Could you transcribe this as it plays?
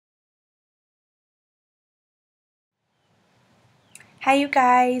Hi you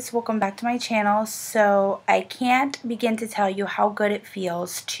guys, welcome back to my channel. So I can't begin to tell you how good it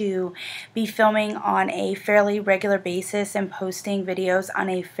feels to be filming on a fairly regular basis and posting videos on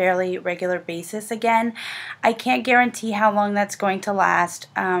a fairly regular basis again. I can't guarantee how long that's going to last.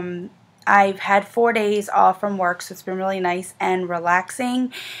 I've had 4 days off from work, so it's been really nice and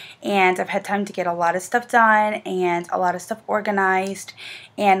relaxing, and I've had time to get a lot of stuff done and a lot of stuff organized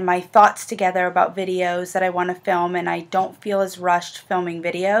and my thoughts together about videos that I want to film, and I don't feel as rushed filming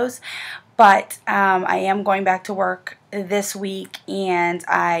videos. But I am going back to work this week, and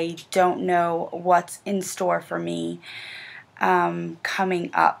I don't know what's in store for me coming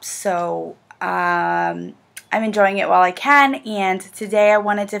up. So I'm enjoying it while I can, and today I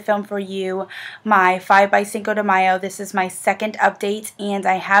wanted to film for you my 5 by Cinco de Mayo. This is my second update, and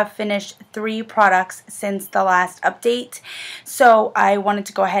I have finished 3 products since the last update. So I wanted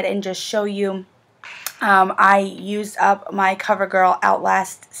to go ahead and just show you. I used up my CoverGirl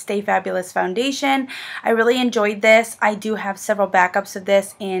Outlast Stay Fabulous foundation. I really enjoyed this. I do have several backups of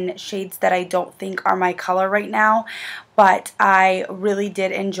this in shades that I don't think are my color right now, but I really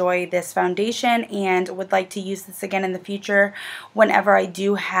did enjoy this foundation and would like to use this again in the future whenever I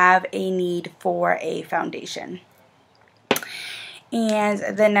do have a need for a foundation.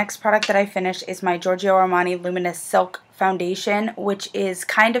 And the next product that I finished is my Giorgio Armani Luminous Silk Foundation, which is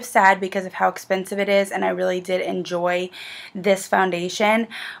kind of sad because of how expensive it is, and I really did enjoy this foundation,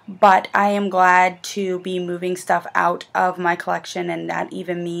 but I am glad to be moving stuff out of my collection, and that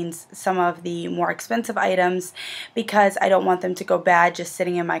even means some of the more expensive items, because I don't want them to go bad just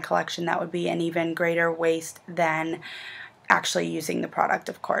sitting in my collection. That would be an even greater waste than actually using the product,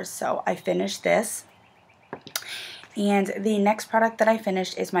 of course. So I finished this. And the next product that I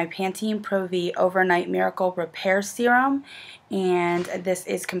finished is my Pantene Pro V Overnight Miracle Repair Serum, and this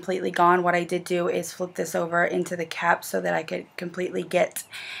is completely gone. What I did do is flip this over into the cap so that I could completely get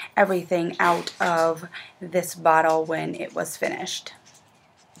everything out of this bottle when it was finished.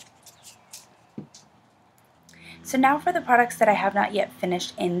 So now for the products that I have not yet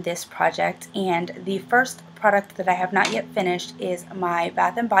finished in this project, and the first product that I have not yet finished is my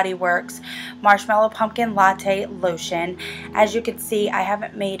Bath & Body Works Marshmallow Pumpkin Latte Lotion. As you can see, I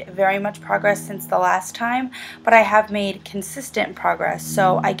haven't made very much progress since the last time, but I have made consistent progress.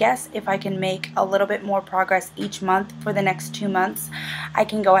 So I guess if I can make a little bit more progress each month for the next 2 months, I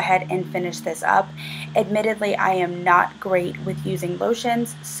can go ahead and finish this up. Admittedly, I am not great with using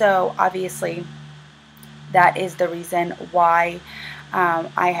lotions, so obviously that is the reason why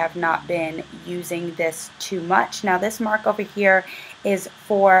I have not been using this too much. Now this mark over here is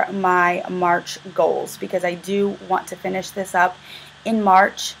for my March goals, because I do want to finish this up in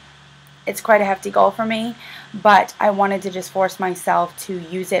March. It's quite a hefty goal for me, but I wanted to just force myself to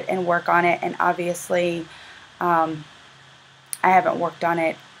use it and work on it, and obviously I haven't worked on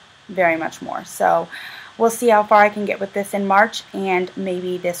it very much more. So we'll see how far I can get with this in March, and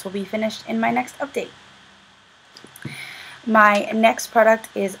maybe this will be finished in my next update. My next product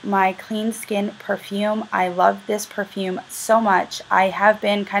is my Clean Skin perfume. I love this perfume so much. I have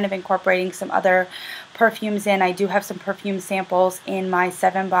been kind of incorporating some other perfumes in. I do have some perfume samples in my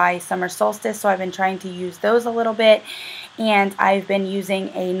 7 by Summer Solstice, so I've been trying to use those a little bit. And I've been using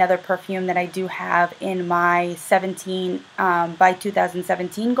another perfume that I do have in my 17 by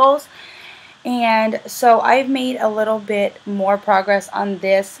 2017 goals. And so I've made a little bit more progress on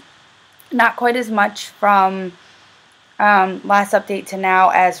this. Not quite as much from last update to now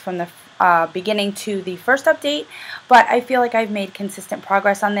as from the beginning to the first update, but I feel like I've made consistent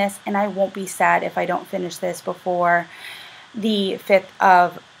progress on this, and I won't be sad if I don't finish this before the 5th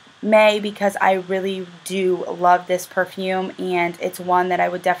of May, because I really do love this perfume, and it's one that I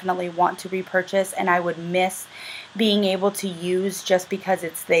would definitely want to repurchase, and I would miss being able to use just because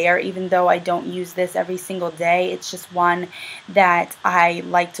it's there. Even though I don't use this every single day, it's just one that I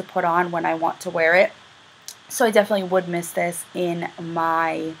like to put on when I want to wear it. So I definitely would miss this in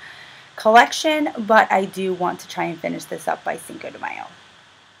my collection, but I do want to try and finish this up by Cinco de Mayo.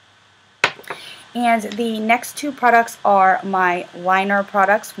 And the next 2 products are my liner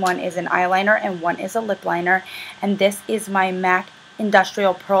products. One is an eyeliner and one is a lip liner. And this is my MAC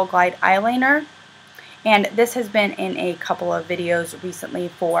Industrial Pearl Glide Eyeliner. And this has been in a couple of videos recently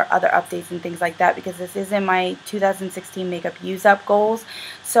for other updates and things like that, because this is in my 2016 makeup use up goals.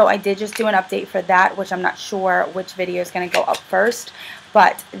 So I did just do an update for that, which I'm not sure which video is going to go up first.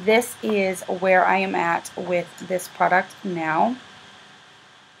 But this is where I am at with this product now.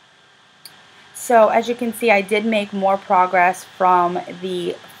 So as you can see, I did make more progress from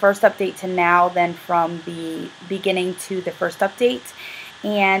the first update to now than from the beginning to the first update.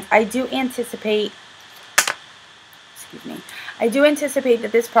 And I do anticipate I do anticipate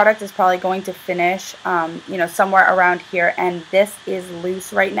that this product is probably going to finish, you know, somewhere around here, and this is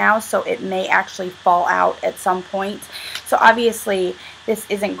loose right now, so it may actually fall out at some point. So obviously, this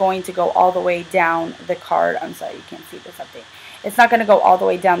isn't going to go all the way down the card. I'm sorry, you can't see this update. It's not going to go all the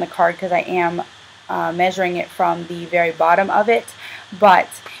way down the card because I am measuring it from the very bottom of it, but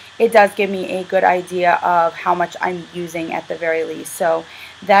it does give me a good idea of how much I'm using at the very least. So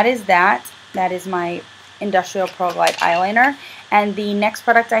that is that. That is my Industrial Pro Glide eyeliner. And the next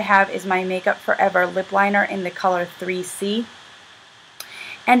product I have is my Makeup Forever lip liner in the color 3C.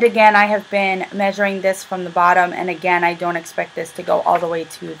 And again, I have been measuring this from the bottom, and again, I don't expect this to go all the way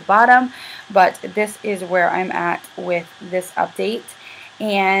to the bottom, but this is where I'm at with this update.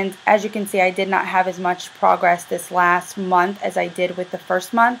 And as you can see, I did not have as much progress this last month as I did with the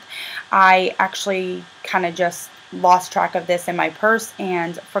first month. I actually kind of just lost track of this in my purse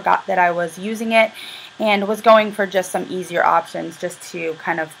and forgot that I was using it, and was going for just some easier options just to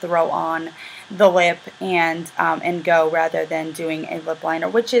kind of throw on the lip and go, rather than doing a lip liner,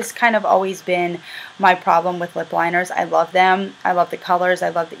 which has kind of always been my problem with lip liners. I love them. I love the colors. I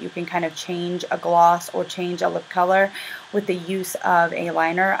love that you can kind of change a gloss or change a lip color with the use of a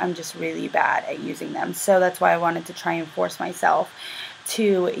liner. I'm just really bad at using them. So that's why I wanted to try and force myself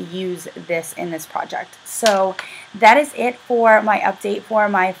to use this in this project. So that is it for my update for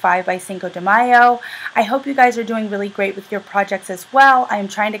my 5 by Cinco de Mayo. I hope you guys are doing really great with your projects as well. I'm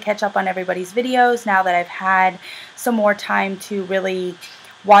trying to catch up on everybody's videos now that I've had some more time to really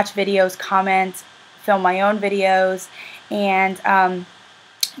watch videos, comment, film my own videos, and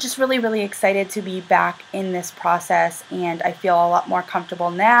just really excited to be back in this process, and I feel a lot more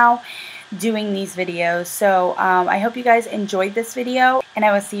comfortable now doing these videos. So I hope you guys enjoyed this video, and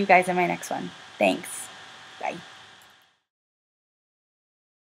I will see you guys in my next one. Thanks. Bye.